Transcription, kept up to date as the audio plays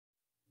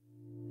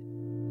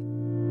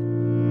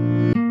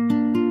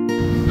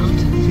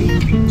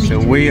So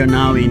we are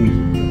now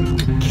in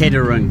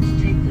Kettering,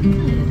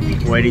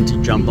 waiting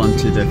to jump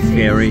onto the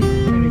ferry.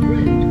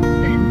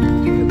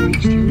 Then you have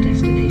reached your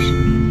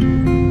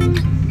destination.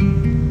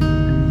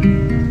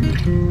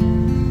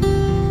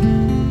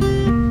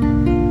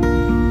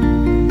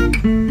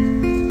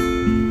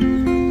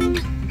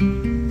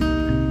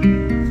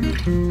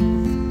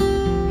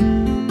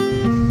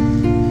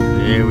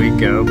 There we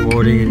go,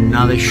 boarding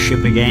another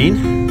ship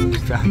again.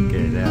 Fuck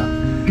it out.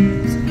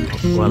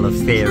 Well, a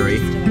ferry.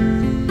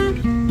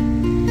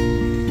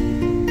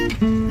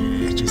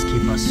 Yeah, just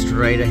keep us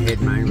straight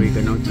ahead, man. We've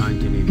got no time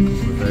to be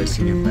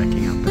reversing and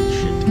backing up and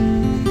shit.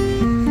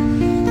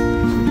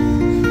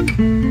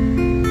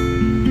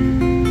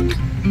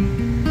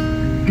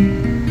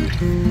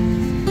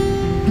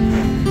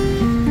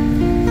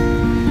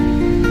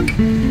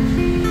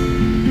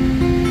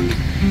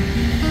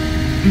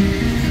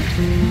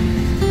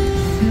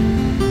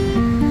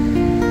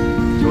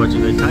 So what, do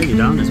they tie you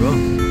down as well?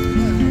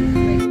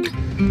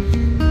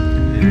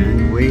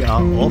 And we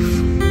are off.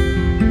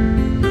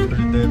 Put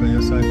it there by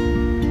your side.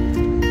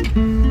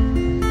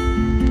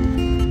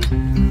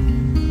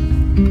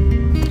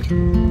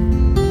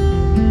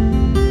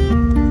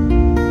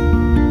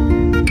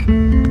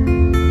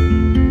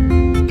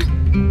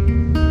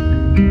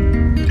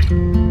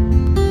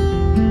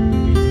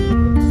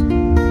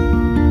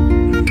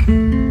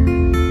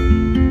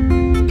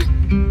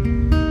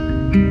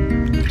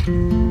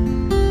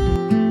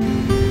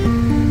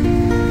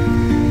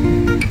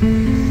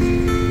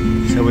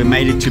 So we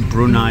made it to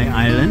Bruny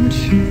Island.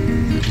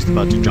 We're just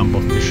about to jump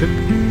off the ship.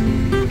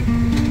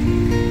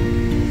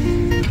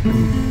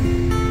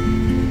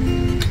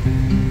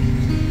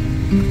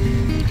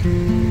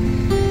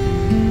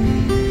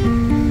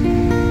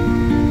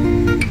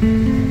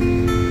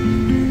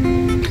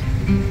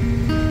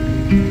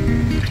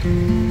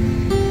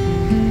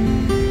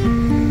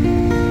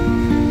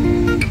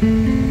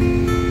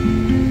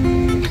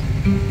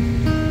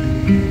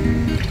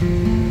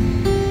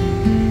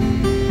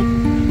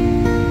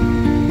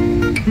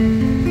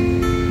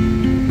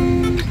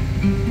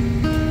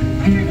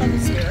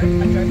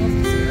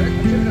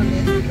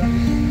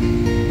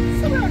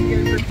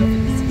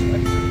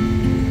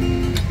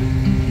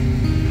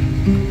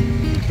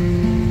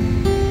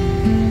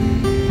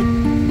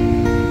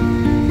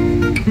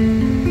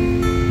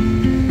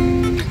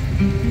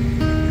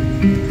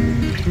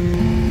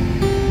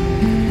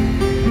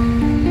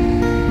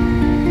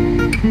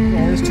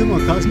 There's two more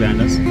cars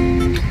behind us.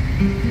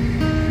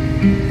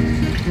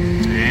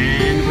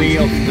 And we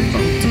off the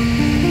boat.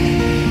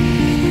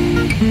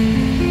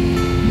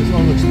 This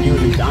one looks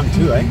newly done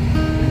too, eh?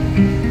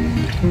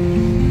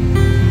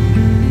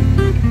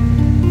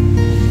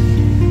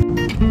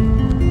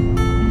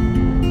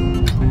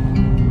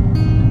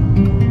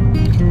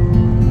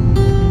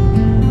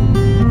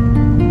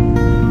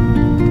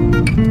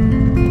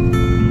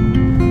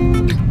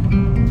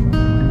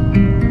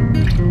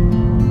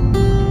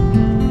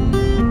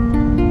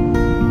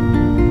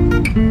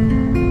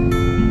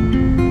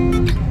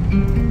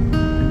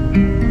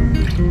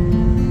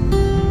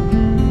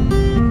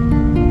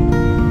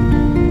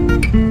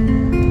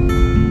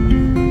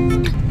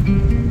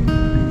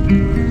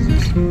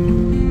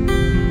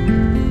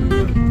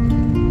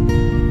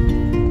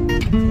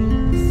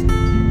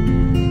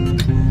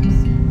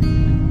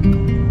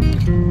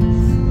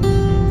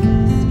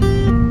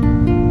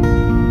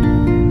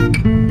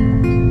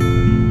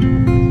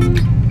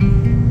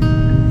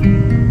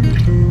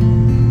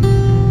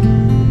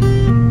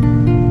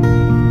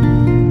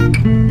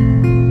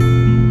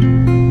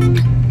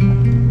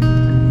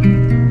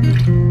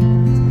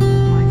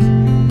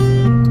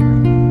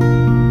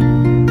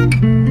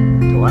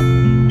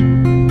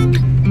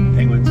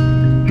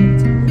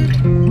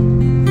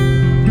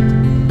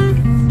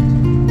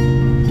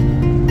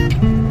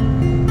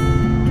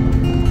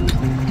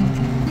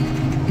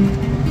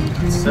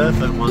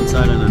 Surf at one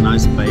side and a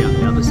nice bay on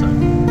the other side.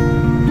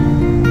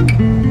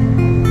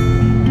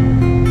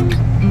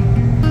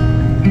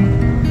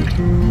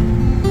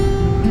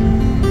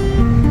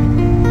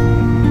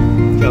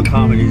 Look how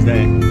calm it is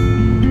there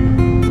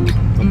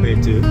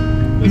compared to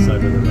this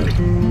side of the road.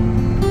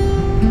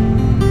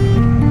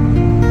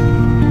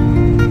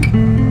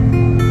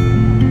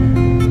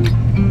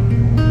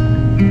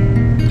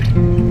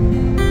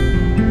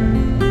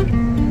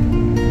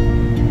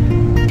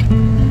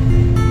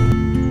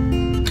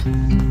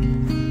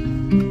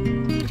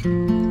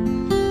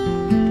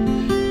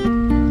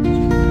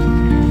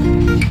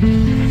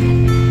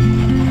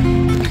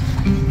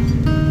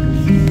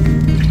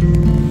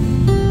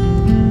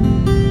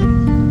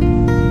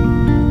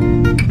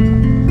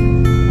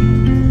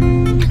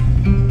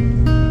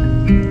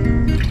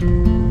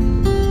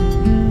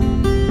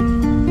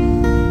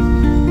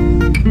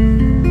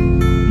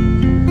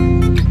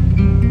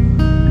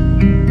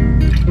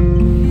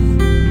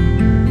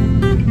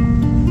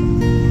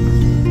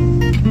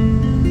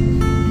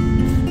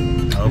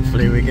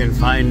 Hopefully we can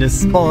find a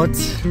spot.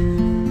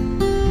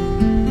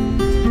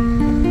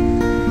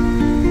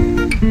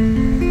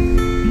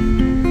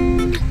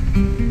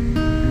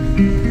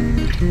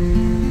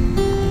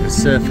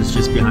 surf is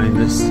just behind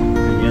us, and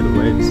yeah, the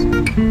waves.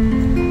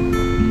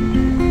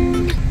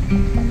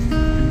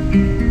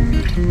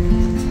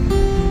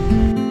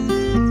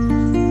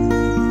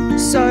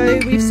 So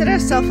we've set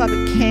ourselves up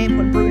at camp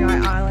on Bruny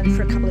Island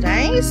for a couple of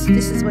days.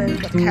 This is where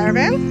we've got the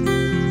caravan,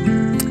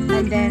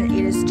 and then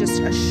it is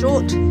just a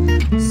short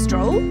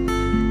stroll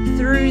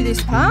through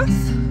this path,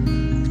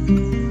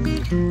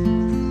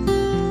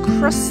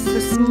 across the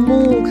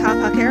small car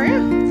park area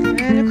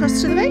and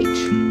across to the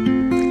beach.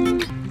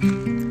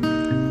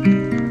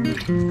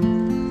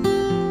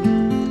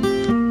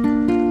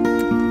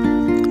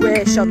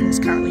 Where Sheldon's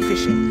currently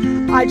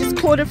fishing. I just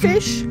caught a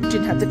fish,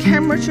 didn't have the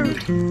camera to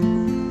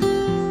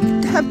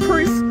have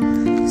proof,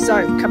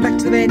 so come back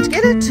to the van to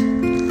get it.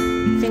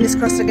 Fingers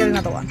crossed I get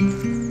another one.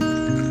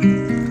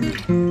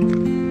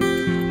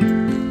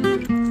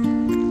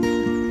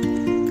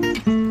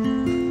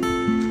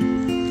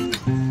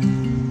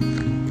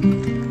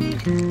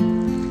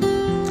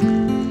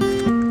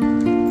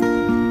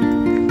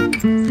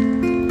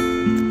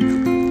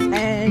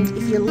 And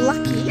if you're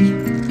lucky,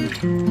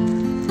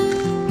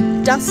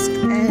 dusk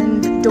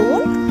and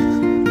dawn,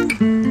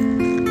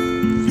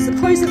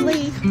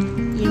 supposedly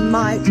you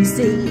might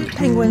see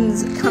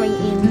penguins coming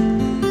in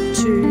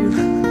to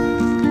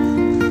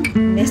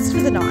nest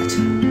for the night.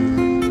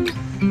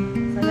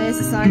 So there's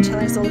the sign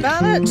telling us all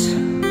about it.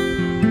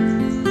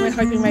 We're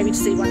hoping maybe to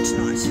see one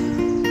tonight.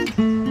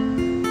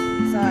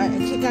 So I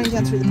keep going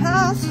down through the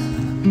path.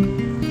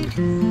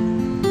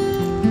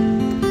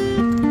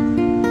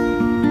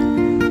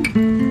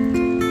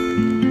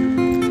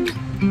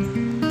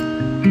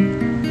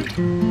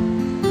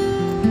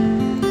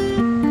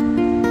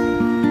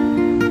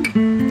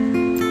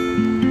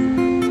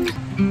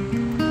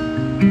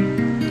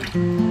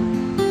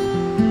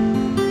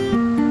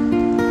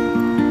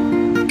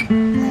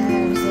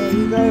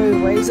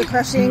 Waves are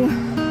crashing.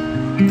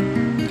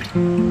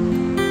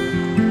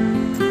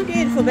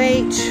 Beautiful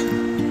beach.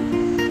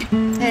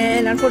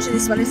 And unfortunately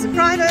this one isn't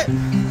private.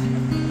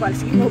 Quite a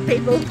few more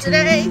people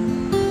today.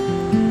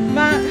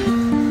 But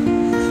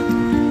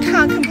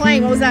can't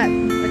complain. What was that?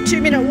 A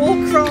 2-minute walk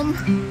from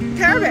the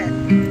caravan.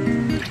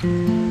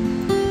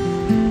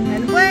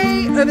 And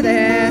way over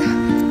there,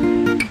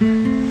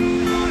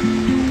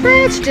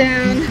 crouched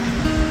down,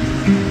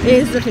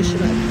 is the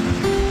fisherman.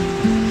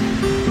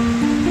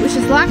 Wish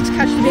his luck to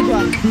catch the big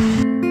one.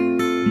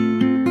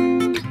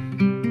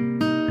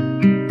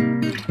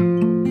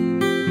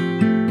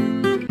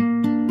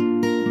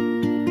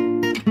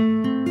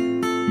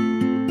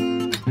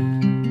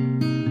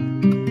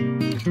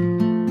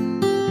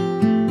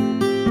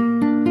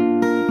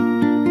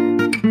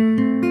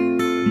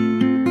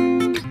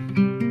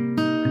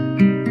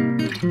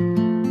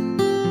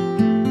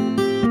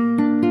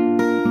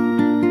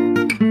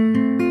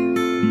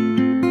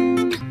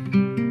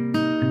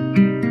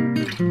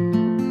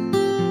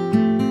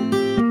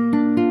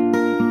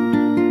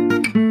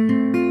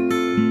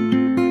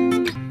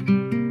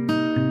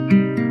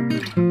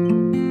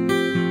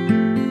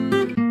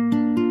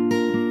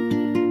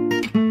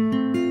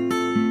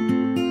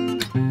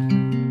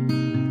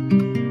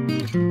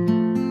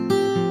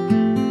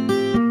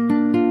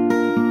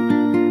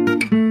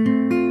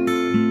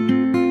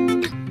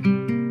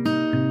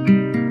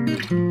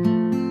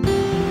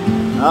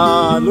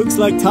 Looks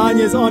like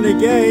Tanya's on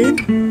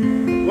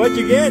again. What'd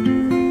you get?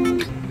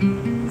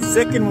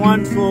 Second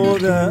one for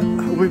the...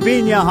 We've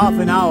been here half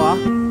an hour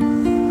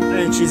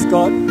and she's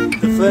got...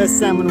 The first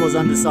salmon was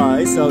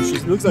undersized, so she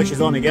looks like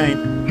she's on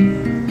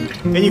again.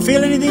 Can you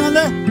feel anything on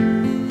there?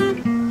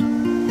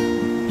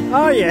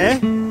 Oh yeah.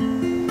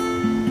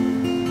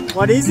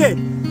 What is it?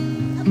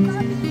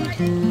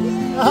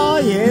 Oh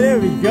yeah, there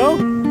we go.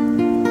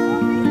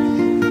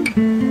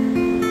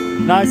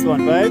 Nice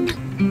one, babe.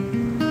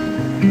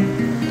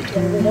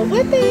 Little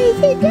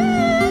whippies again.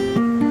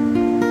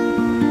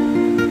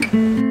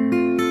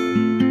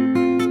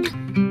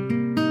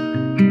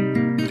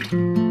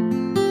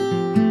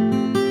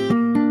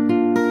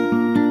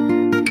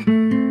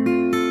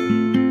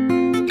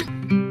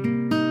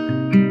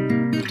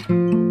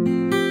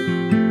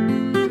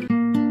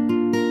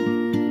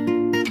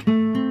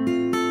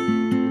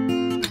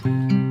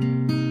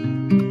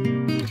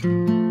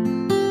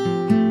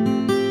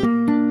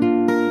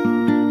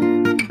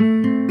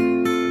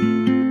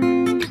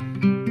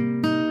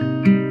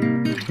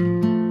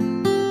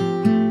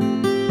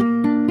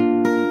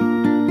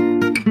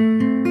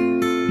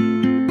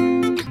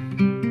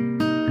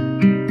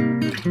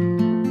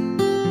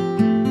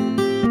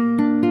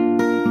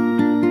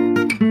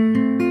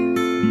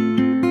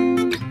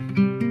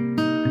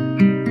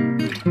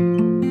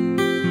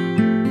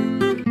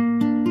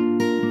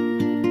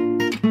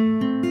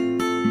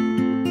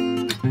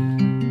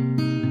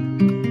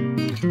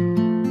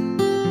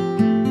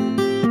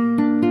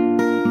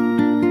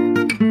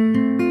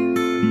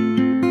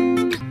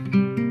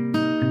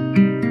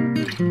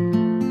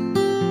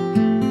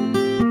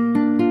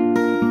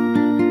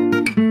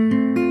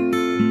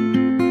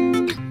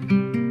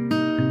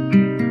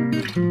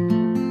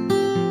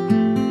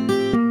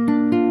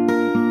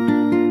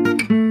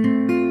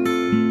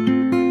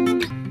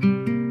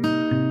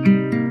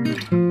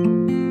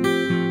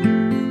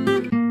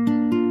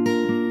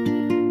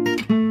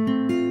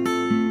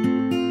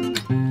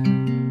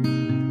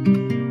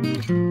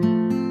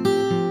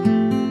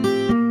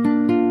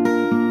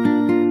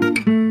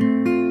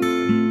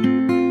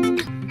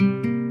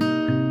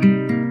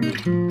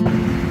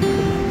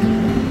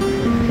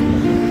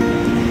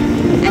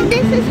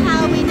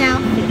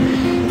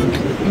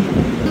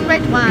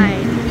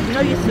 wine. No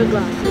use for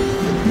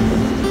glasses.